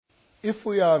If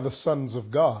we are the sons of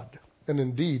God, and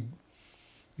indeed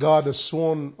God has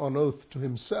sworn on oath to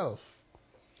himself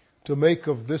to make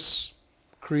of this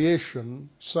creation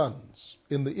sons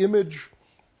in the image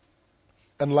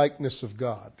and likeness of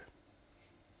God,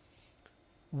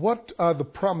 what are the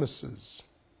promises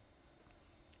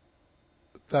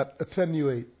that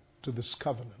attenuate to this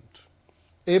covenant?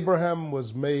 Abraham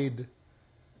was made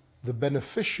the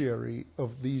beneficiary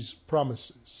of these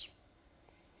promises.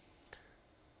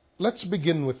 Let's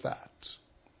begin with that.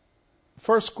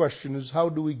 First question is, how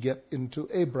do we get into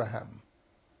Abraham?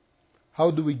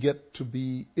 How do we get to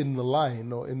be in the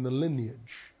line or in the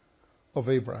lineage of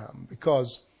Abraham?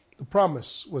 Because the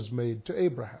promise was made to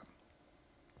Abraham.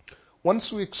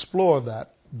 Once we explore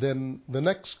that, then the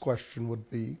next question would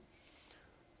be,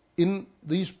 in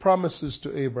these promises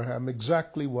to Abraham,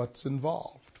 exactly what's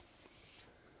involved?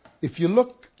 If you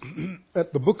look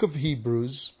at the book of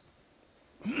Hebrews,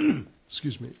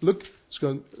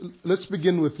 let's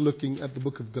begin with looking at the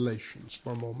book of Galatians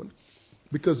for a moment,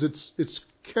 because it's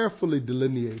carefully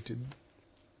delineated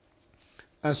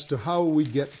as to how we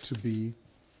get to be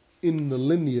in the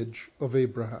lineage of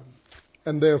Abraham,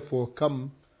 and therefore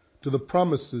come to the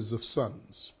promises of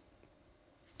sons.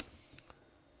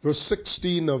 Verse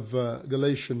 16 of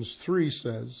Galatians 3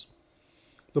 says,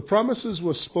 "The promises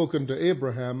were spoken to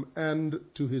Abraham and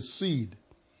to his seed."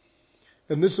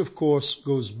 And this, of course,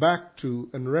 goes back to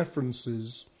and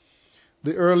references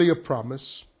the earlier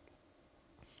promise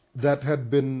that had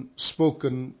been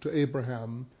spoken to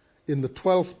Abraham in the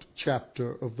 12th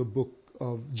chapter of the book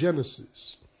of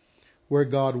Genesis, where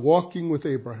God, walking with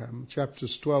Abraham,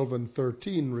 chapters 12 and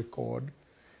 13 record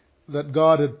that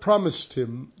God had promised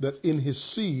him that in his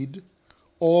seed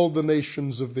all the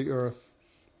nations of the earth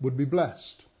would be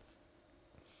blessed.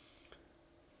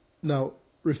 Now,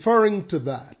 referring to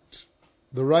that,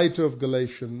 the writer of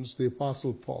Galatians, the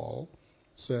Apostle Paul,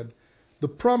 said, the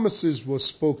promises were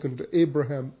spoken to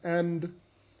Abraham and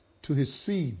to his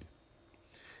seed.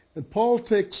 And Paul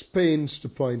takes pains to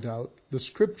point out the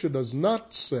scripture does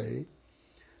not say,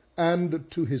 and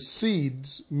to his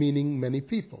seeds, meaning many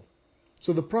people.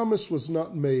 So the promise was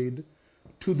not made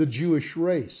to the Jewish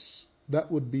race.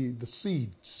 That would be the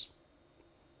seeds,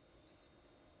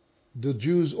 the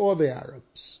Jews or the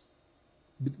Arabs,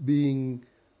 being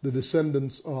the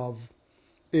descendants of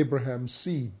Abraham's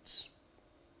seeds.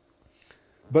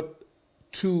 But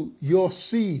to your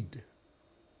seed,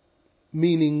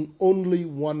 meaning only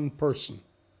one person,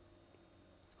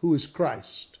 who is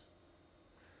Christ.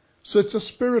 So it's a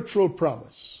spiritual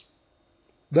promise.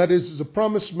 That is, the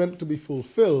promise meant to be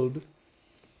fulfilled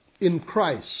in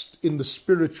Christ, in the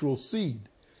spiritual seed.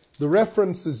 The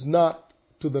reference is not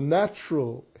to the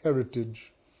natural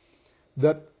heritage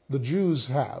that the Jews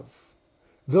have.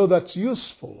 Though that's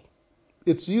useful,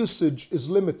 its usage is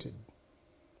limited.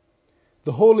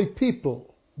 The holy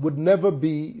people would never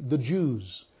be the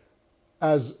Jews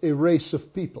as a race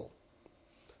of people.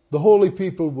 The holy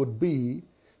people would be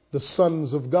the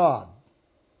sons of God.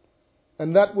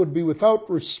 And that would be without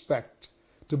respect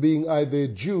to being either a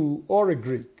Jew or a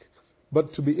Greek,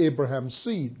 but to be Abraham's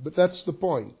seed. But that's the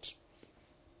point.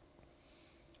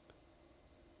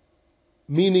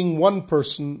 Meaning one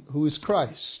person who is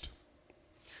Christ.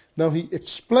 Now he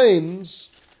explains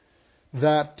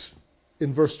that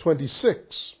in verse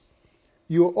 26,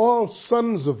 you are all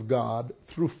sons of God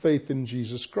through faith in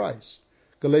Jesus Christ.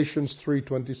 Galatians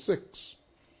 3:26.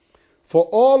 For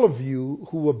all of you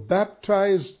who were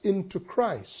baptized into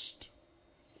Christ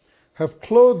have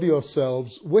clothed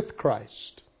yourselves with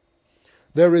Christ.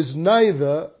 There is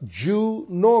neither Jew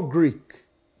nor Greek.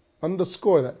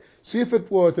 Underscore that. See, if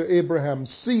it were to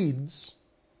Abraham's seeds,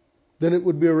 then it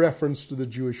would be a reference to the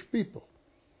Jewish people.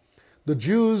 The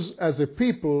Jews as a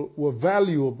people were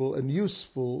valuable and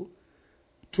useful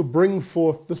to bring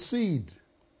forth the seed.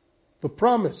 The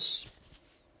promise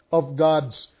of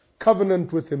God's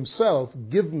covenant with himself,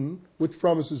 given, which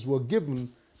promises were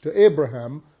given to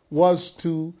Abraham, was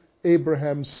to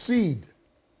Abraham's seed.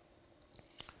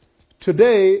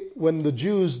 Today, when the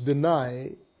Jews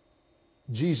deny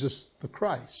Jesus the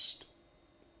Christ,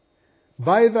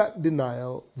 by that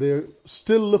denial, they're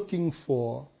still looking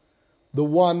for the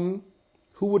one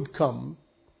who would come,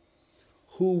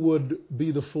 who would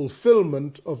be the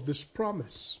fulfillment of this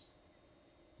promise,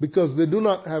 because they do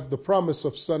not have the promise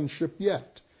of sonship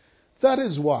yet. That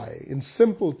is why, in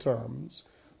simple terms,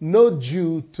 no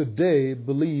Jew today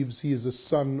believes he is a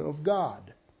son of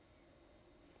God.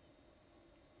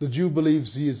 The Jew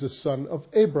believes he is a son of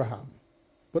Abraham,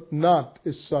 but not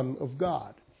a son of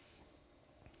God.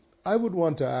 I would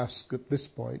want to ask at this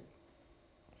point,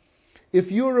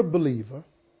 if you're a believer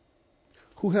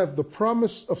who have the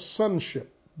promise of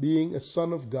sonship, being a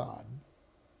son of God,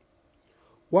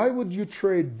 why would you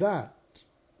trade that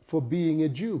for being a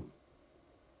Jew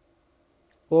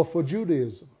or for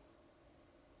Judaism,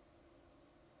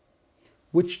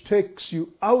 which takes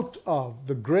you out of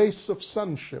the grace of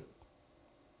sonship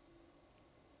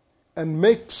and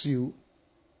makes you,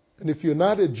 and if you're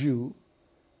not a Jew,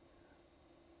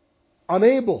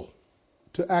 unable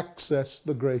to access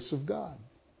the grace of God?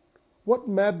 What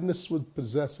madness would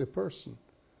possess a person?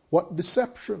 What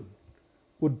deception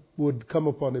would come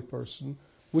upon a person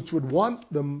which would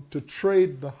want them to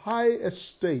trade the high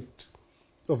estate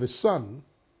of a son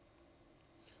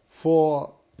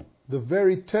for the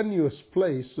very tenuous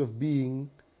place of being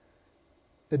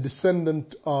a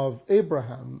descendant of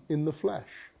Abraham in the flesh,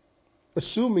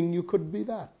 assuming you could be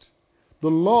that? The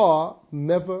law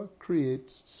never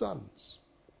creates sons.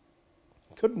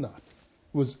 Could not.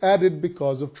 It was added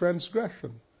because of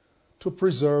transgression to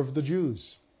preserve the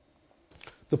Jews.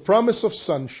 The promise of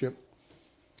sonship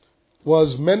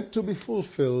was meant to be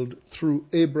fulfilled through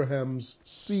Abraham's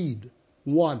seed,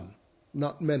 one,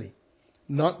 not many,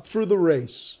 not through the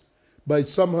race, by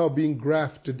somehow being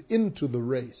grafted into the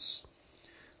race.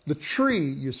 The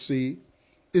tree, you see,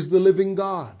 is the living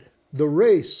God. The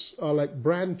race are like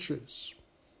branches.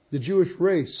 The Jewish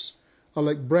race are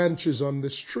like branches on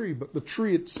this tree, but the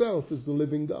tree itself is the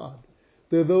living God.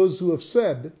 There are those who have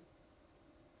said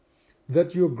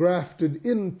that you're grafted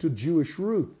into Jewish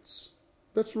roots.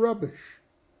 That's rubbish.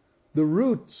 The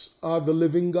roots are the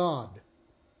living God,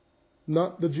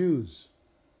 not the Jews.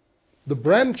 The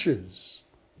branches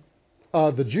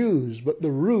are the Jews, but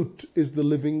the root is the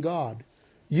living God.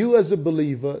 You as a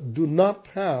believer do not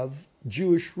have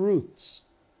Jewish roots.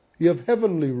 You have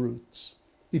heavenly roots,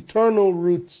 eternal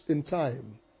roots in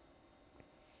time.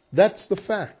 That's the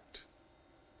fact.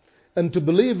 And to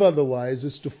believe otherwise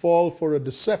is to fall for a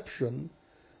deception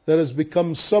that has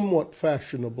become somewhat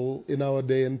fashionable in our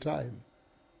day and time.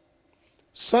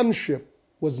 Sonship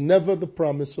was never the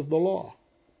promise of the law.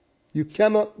 You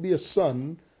cannot be a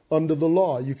son under the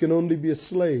law. You can only be a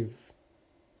slave.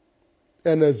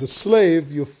 And as a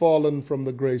slave, you've fallen from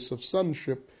the grace of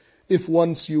sonship if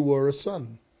once you were a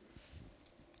son.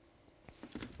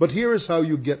 But here is how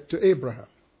you get to Abraham.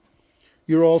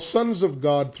 You're all sons of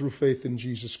God through faith in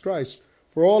Jesus Christ.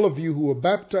 For all of you who were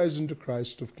baptized into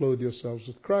Christ have clothed yourselves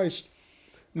with Christ,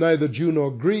 neither Jew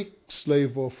nor Greek,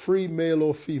 slave or free, male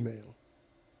or female.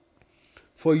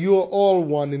 For you are all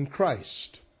one in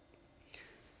Christ.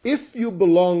 If you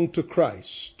belong to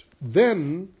Christ,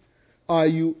 then are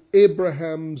you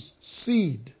Abraham's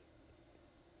seed.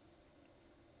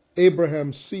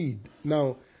 Abraham's seed.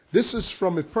 Now, this is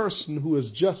from a person who has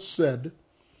just said,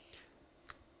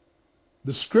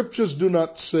 the scriptures do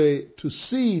not say to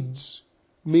seeds,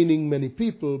 meaning many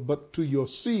people, but to your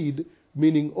seed,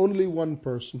 meaning only one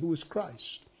person, who is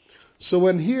Christ. So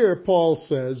when here Paul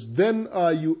says, then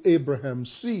are you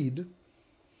Abraham's seed,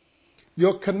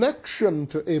 your connection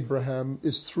to Abraham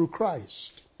is through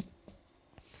Christ.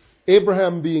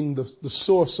 Abraham being the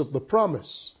source of the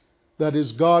promise. That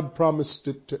is, God promised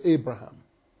it to Abraham.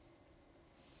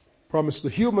 Promised the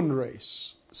human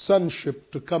race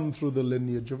sonship to come through the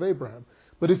lineage of Abraham.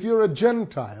 But if you're a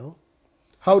Gentile,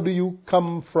 how do you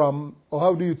come from, or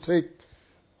how do you take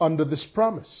under this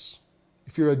promise?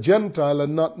 If you're a Gentile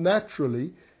and not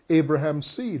naturally Abraham's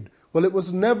seed. Well, it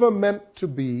was never meant to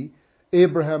be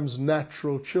Abraham's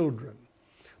natural children.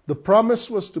 The promise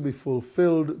was to be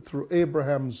fulfilled through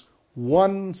Abraham's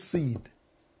one seed,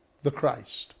 the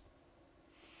Christ.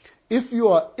 If you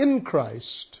are in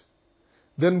Christ,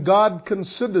 then God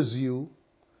considers you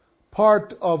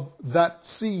part of that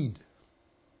seed.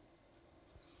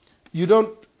 You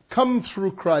don't come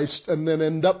through Christ and then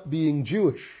end up being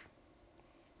Jewish,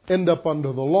 end up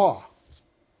under the law.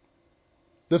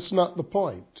 That's not the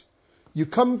point. You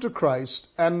come to Christ,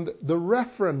 and the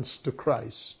reference to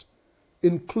Christ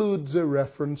includes a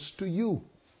reference to you.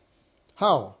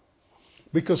 How?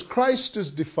 Because Christ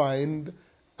is defined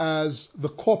as the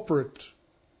corporate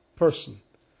person.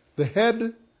 The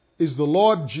head is the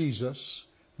Lord Jesus.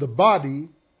 The body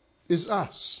is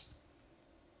us.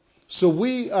 So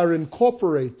we are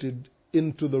incorporated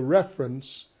into the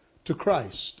reference to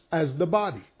Christ as the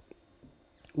body.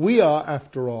 We are,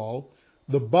 after all,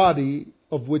 the body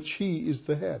of which He is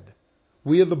the head.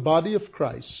 We are the body of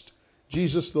Christ.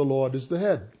 Jesus the Lord is the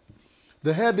head.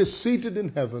 The head is seated in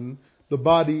heaven. The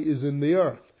body is in the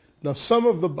earth. Now, some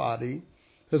of the body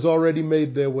has already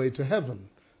made their way to heaven.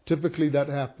 Typically that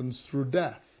happens through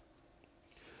death.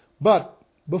 But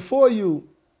before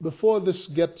this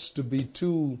gets to be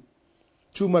too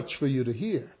much for you to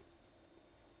hear,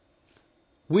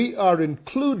 we are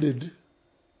included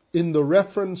in the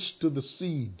reference to the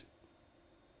seed.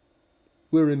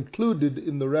 We're included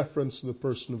in the reference to the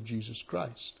person of Jesus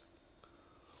Christ.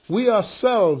 We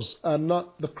ourselves are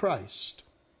not the Christ,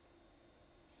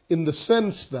 in the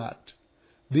sense that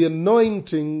the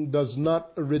anointing does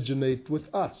not originate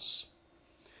with us.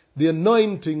 The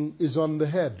anointing is on the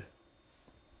head.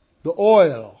 The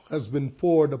oil has been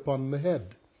poured upon the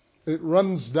head. It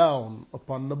runs down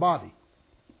upon the body.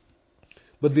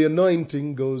 But the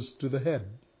anointing goes to the head.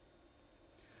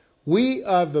 We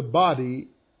are the body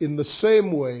in the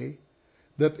same way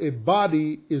that a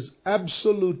body is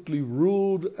absolutely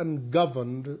ruled and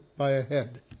governed by a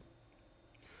head.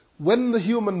 When the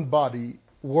human body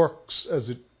works as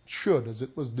it should, as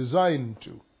it was designed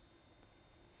to,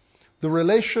 the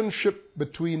relationship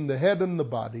between the head and the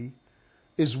body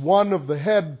is one of the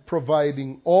head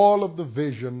providing all of the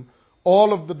vision,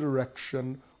 all of the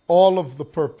direction, all of the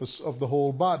purpose of the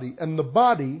whole body, and the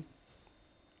body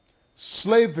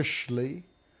slavishly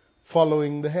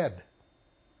following the head.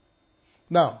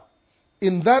 Now,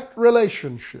 in that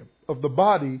relationship of the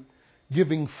body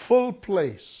giving full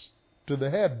place to the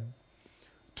head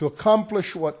to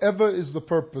accomplish whatever is the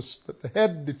purpose that the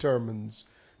head determines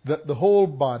that the whole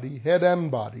body, head and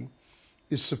body,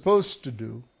 is supposed to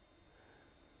do,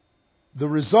 the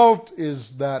result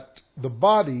is that the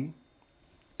body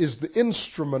is the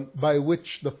instrument by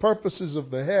which the purposes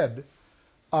of the head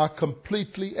are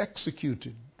completely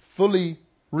executed, fully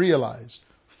realized,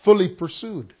 fully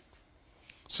pursued.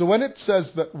 So when it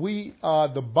says that we are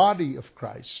the body of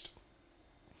Christ,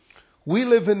 we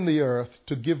live in the earth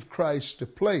to give Christ a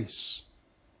place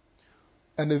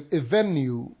and a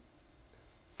venue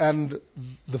and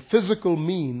the physical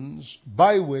means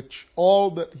by which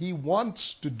all that he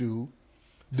wants to do,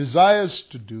 desires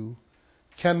to do,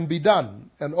 can be done.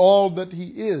 And all that he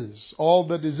is, all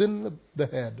that is in the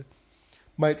head,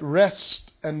 might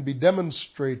rest and be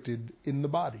demonstrated in the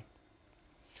body.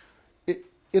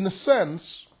 In a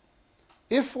sense,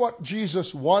 if what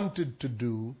Jesus wanted to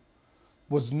do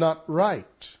was not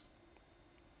right,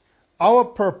 our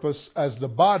purpose as the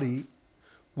body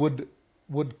would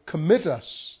commit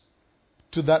us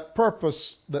to that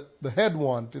purpose that the head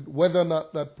wanted, whether or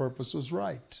not that purpose was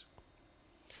right.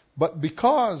 But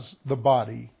because the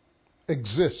body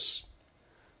exists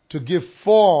to give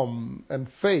form and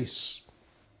face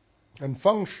and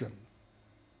function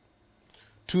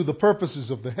to the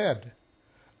purposes of the head,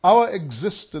 our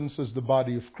existence as the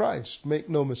body of Christ, make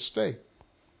no mistake,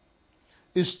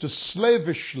 is to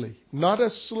slavishly, not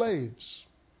as slaves,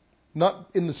 not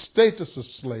in the status of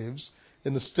slaves,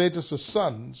 in the status of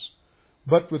sons,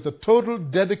 but with a total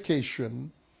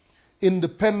dedication,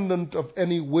 independent of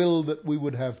any will that we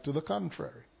would have to the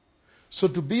contrary. So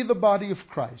to be the body of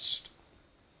Christ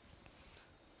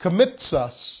commits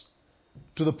us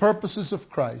to the purposes of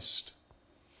Christ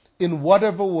in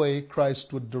whatever way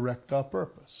Christ would direct our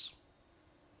purpose.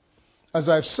 As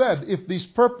I've said, if these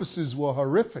purposes were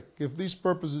horrific, if these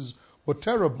purposes were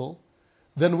terrible,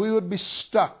 then we would be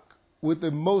stuck with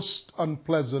a most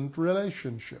unpleasant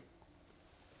relationship.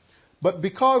 But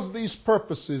because these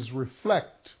purposes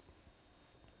reflect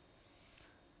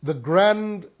the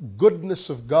grand goodness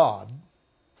of God,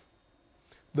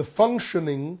 the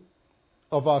functioning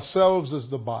of ourselves as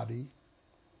the body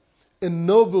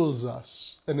ennobles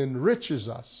us and enriches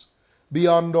us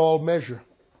beyond all measure.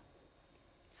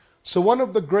 So one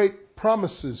of the great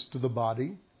promises to the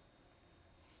body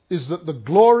is that the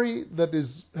glory that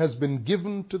has been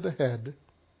given to the head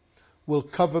will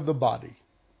cover the body,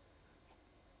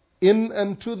 in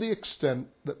and to the extent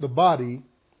that the body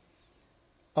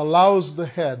allows the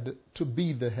head to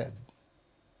be the head.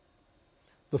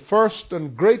 The first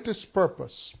and greatest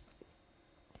purpose,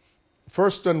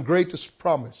 first and greatest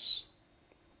promise,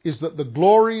 is that the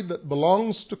glory that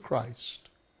belongs to Christ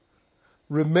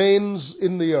remains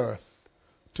in the earth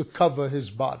to cover his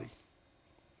body.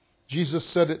 Jesus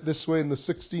said it this way in the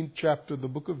 16th chapter of the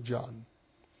book of John.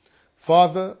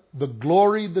 Father, the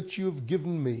glory that you have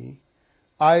given me,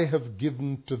 I have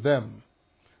given to them,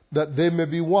 that they may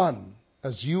be one,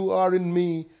 as you are in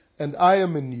me and I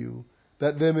am in you,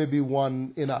 that they may be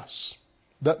one in us,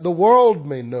 that the world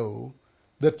may know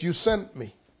that you sent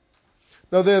me.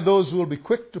 Now there are those who will be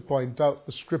quick to point out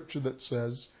the scripture that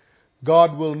says,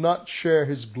 God will not share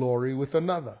his glory with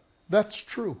another. That's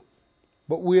true,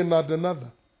 but we are not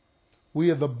another.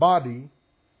 We are the body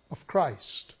of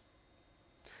Christ.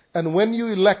 And when you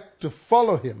elect to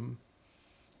follow him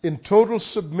in total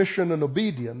submission and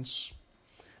obedience,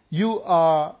 you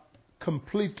are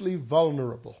completely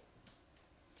vulnerable.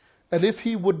 And if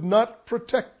he would not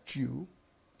protect you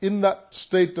in that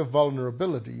state of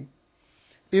vulnerability,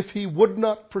 if he would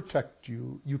not protect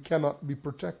you, you cannot be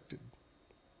protected.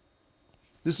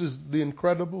 This is the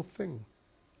incredible thing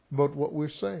about what we're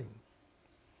saying.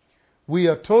 We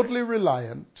are totally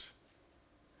reliant,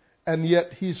 and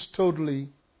yet he's totally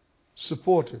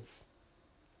supportive.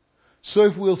 So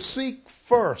if we'll seek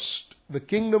first the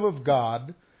kingdom of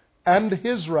God and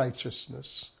his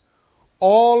righteousness,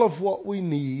 all of what we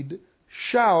need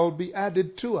shall be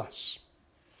added to us.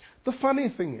 The funny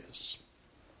thing is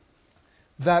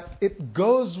that it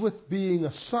goes with being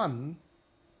a son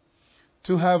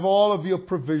to have all of your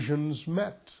provisions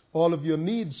met, all of your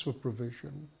needs for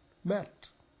provision met.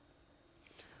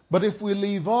 But if we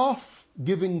leave off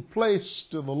giving place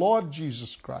to the Lord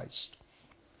Jesus Christ,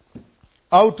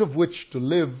 out of which to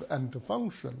live and to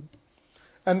function,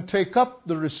 and take up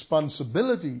the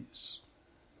responsibilities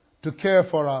to care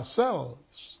for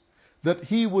ourselves that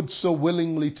he would so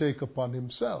willingly take upon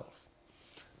himself,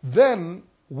 then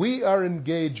we are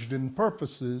engaged in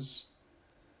purposes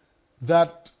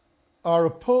that are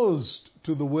opposed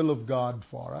to the will of God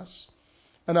for us,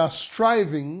 and our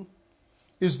striving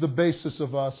is the basis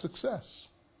of our success.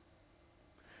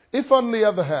 If, on the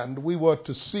other hand, we were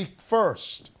to seek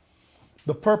first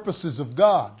the purposes of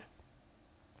God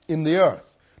in the earth,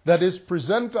 that is,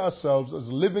 present ourselves as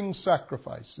living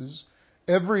sacrifices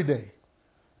every day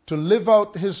to live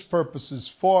out his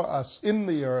purposes for us in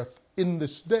the earth in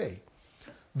this day,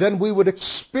 then we would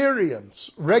experience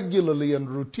regularly and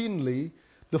routinely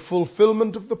the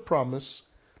fulfillment of the promise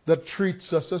that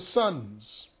treats us as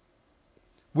sons,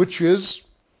 which is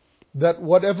that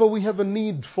whatever we have a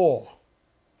need for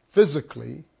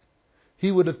physically,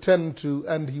 he would attend to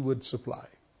and he would supply.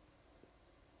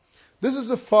 This is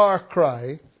a far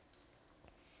cry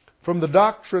from the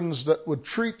doctrines that would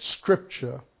treat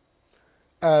Scripture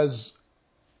as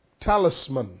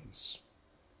talismans,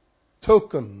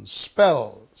 tokens,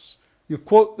 spells. You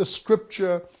quote the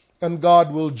Scripture and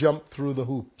God will jump through the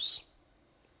hoops.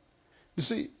 You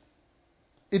see,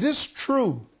 it is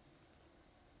true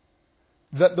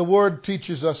that the Word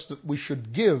teaches us that we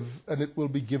should give and it will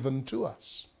be given to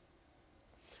us.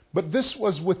 But this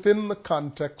was within the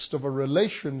context of a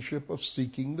relationship of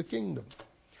seeking the kingdom.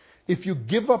 If you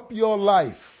give up your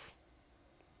life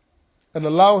and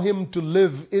allow him to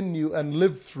live in you and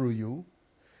live through you,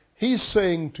 he's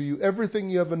saying to you, everything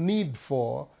you have a need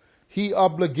for, he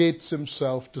obligates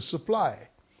himself to supply.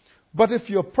 But if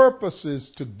your purpose is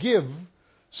to give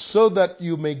so that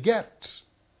you may get,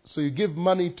 so you give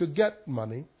money to get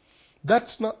money,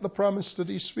 that's not the promise that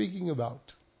he's speaking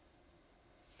about.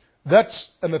 That's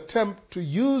an attempt to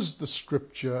use the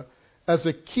Scripture as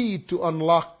a key to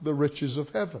unlock the riches of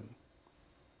heaven.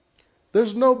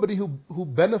 There's nobody who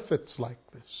benefits like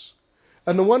this.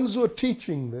 And the ones who are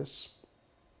teaching this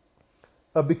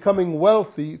are becoming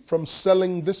wealthy from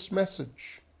selling this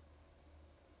message.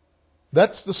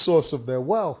 That's the source of their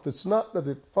wealth. It's not that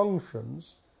it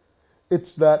functions.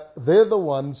 It's that they're the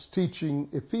ones teaching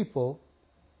a people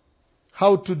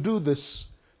how to do this,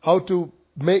 how to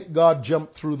make God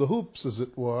jump through the hoops, as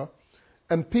it were.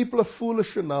 And people are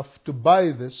foolish enough to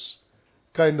buy this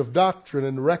kind of doctrine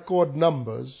in record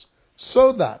numbers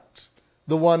so that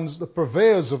the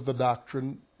purveyors of the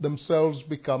doctrine themselves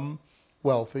become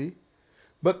wealthy.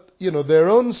 But, their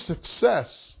own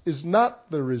success is not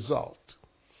the result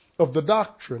of the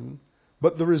doctrine,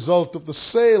 but the result of the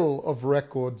sale of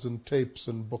records and tapes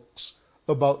and books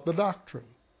about the doctrine.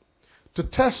 To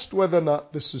test whether or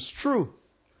not this is true,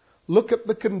 look at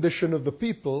the condition of the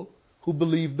people who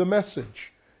believe the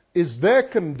message. Is their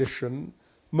condition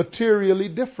materially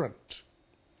different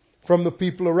from the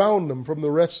people around them, from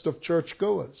the rest of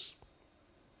churchgoers?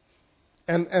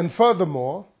 And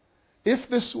furthermore, if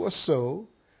this was so,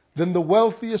 then the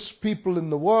wealthiest people in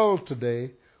the world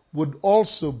today would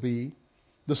also be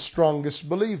the strongest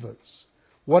believers.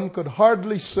 One could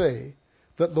hardly say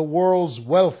that the world's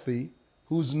wealthy,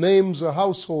 whose names are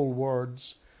household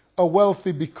words, are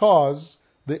wealthy because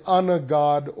they honor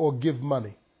God or give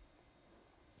money.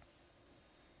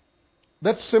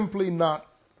 That's simply not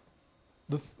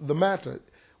the matter.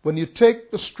 When you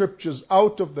take the Scriptures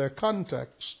out of their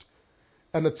context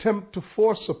and attempt to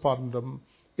force upon them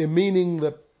a meaning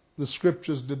that the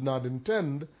Scriptures did not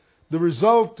intend, the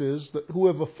result is that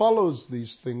whoever follows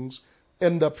these things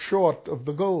end up short of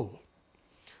the goal.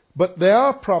 But there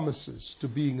are promises to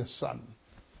being a son.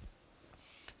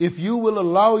 If you will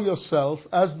allow yourself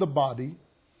as the body,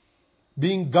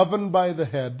 being governed by the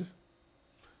head,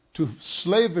 to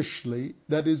slavishly,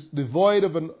 that is devoid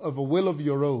of a will of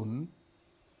your own,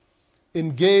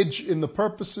 engage in the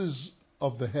purposes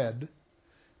of the head,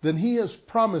 then he has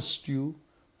promised you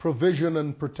provision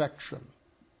and protection.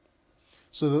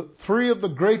 So the three of the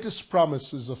greatest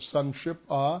promises of sonship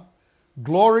are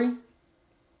glory,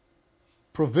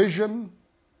 provision,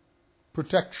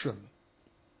 protection.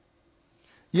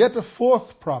 Yet a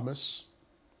fourth promise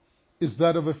is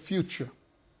that of a future.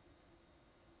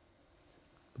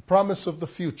 The promise of the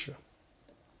future.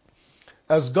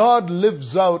 As God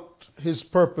lives out His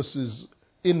purposes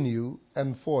in you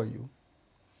and for you,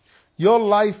 your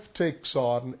life takes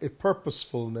on a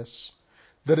purposefulness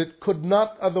that it could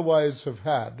not otherwise have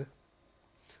had,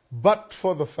 but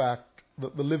for the fact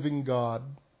that the living God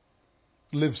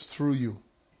lives through you.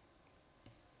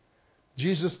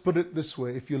 Jesus put it this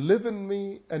way: if you live in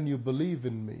me and you believe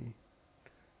in me,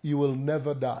 you will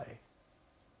never die.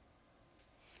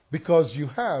 Because you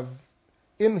have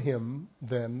in Him,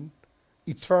 then,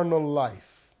 eternal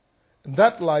life. And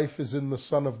that life is in the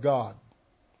Son of God.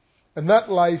 And that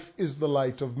life is the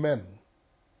light of men.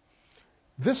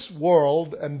 This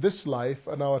world and this life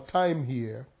and our time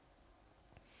here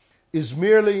is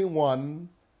merely one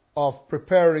of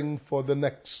preparing for the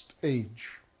next age.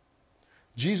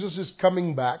 Jesus is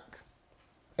coming back,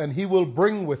 and He will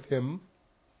bring with Him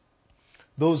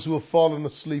those who have fallen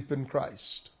asleep in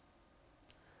Christ.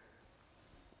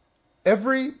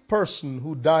 Every person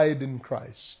who died in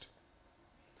Christ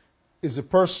is a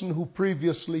person who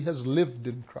previously has lived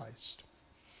in Christ.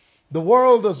 The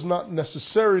world does not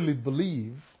necessarily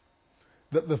believe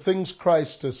that the things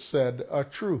Christ has said are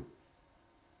true.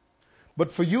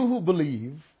 But for you who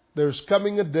believe, there's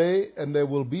coming a day and there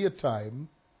will be a time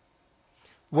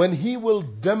when He will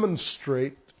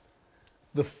demonstrate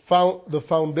the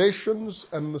foundations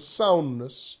and the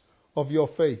soundness of your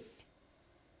faith,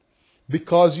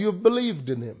 because you have believed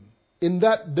in Him. In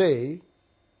that day,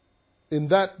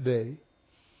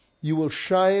 you will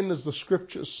shine, as the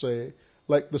Scriptures say,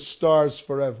 like the stars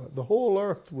forever. The whole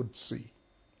earth would see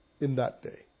in that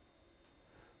day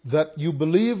that you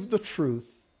believed the truth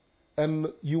and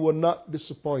you were not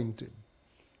disappointed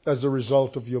as a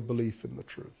result of your belief in the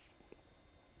truth.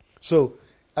 So,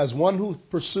 as one who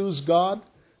pursues God,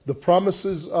 the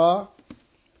promises of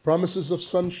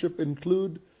sonship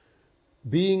include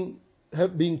being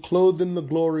clothed in the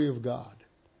glory of God,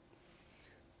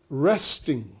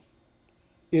 resting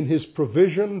in His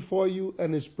provision for you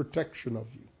and His protection of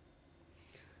you,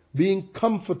 being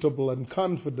comfortable and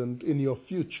confident in your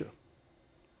future,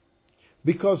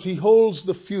 because He holds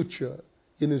the future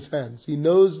in His hands. He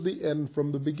knows the end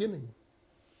from the beginning.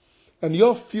 And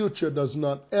your future does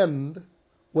not end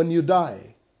when you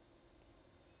die.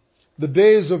 The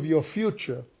days of your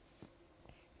future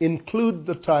include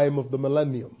the time of the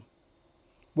millennium,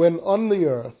 when on the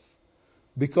earth,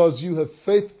 because you have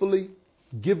faithfully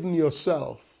given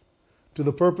yourself to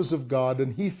the purpose of God,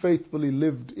 and He faithfully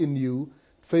lived in you,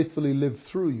 faithfully lived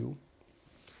through you,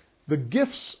 the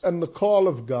gifts and the call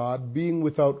of God being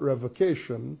without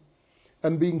revocation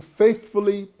and being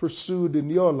faithfully pursued in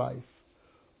your life,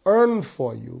 earned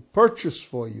for you, purchased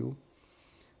for you,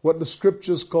 what the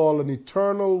Scriptures call an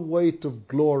eternal weight of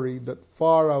glory that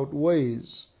far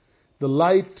outweighs the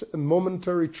light and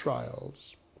momentary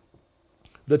trials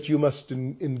that you must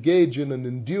engage in and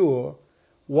endure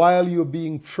while you're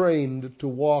being trained to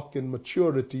walk in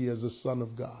maturity as a son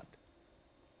of God.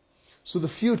 So the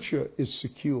future is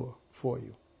secure for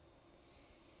you.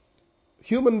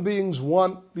 Human beings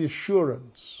want the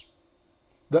assurance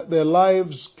that their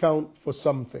lives count for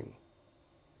something.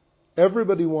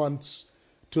 Everybody wants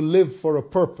to live for a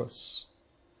purpose,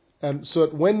 and so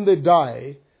that when they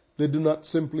die, they do not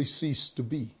simply cease to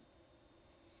be.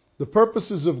 The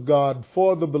purposes of God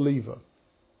for the believer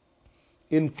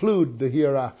include the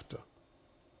hereafter,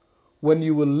 when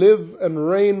you will live and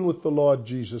reign with the Lord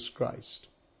Jesus Christ.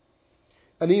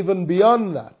 And even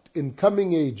beyond that, in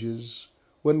coming ages,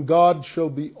 when God shall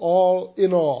be all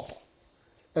in all,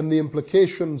 and the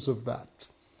implications of that.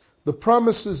 The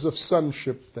promises of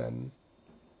sonship, then,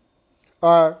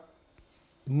 are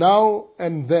now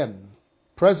and then,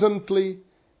 presently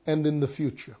and in the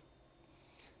future.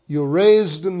 You're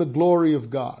raised in the glory of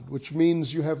God, which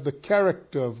means you have the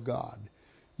character of God.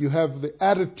 You have the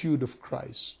attitude of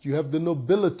Christ. You have the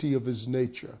nobility of His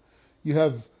nature. You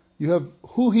have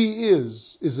who He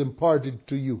is imparted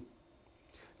to you.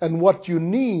 And what you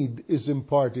need is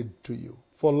imparted to you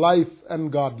for life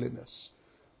and godliness,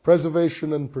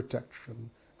 preservation and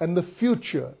protection. And the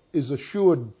future is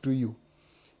assured to you.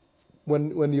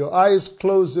 When your eyes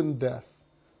close in death,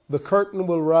 the curtain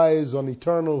will rise on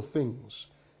eternal things.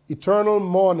 Eternal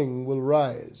morning will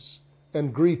rise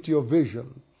and greet your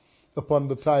vision upon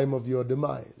the time of your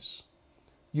demise.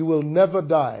 You will never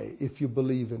die if you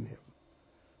believe in Him.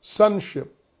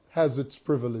 Sonship has its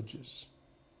privileges.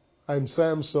 I'm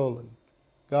Sam Solon,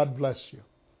 God bless you.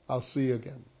 I'll see you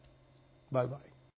again. Bye-bye.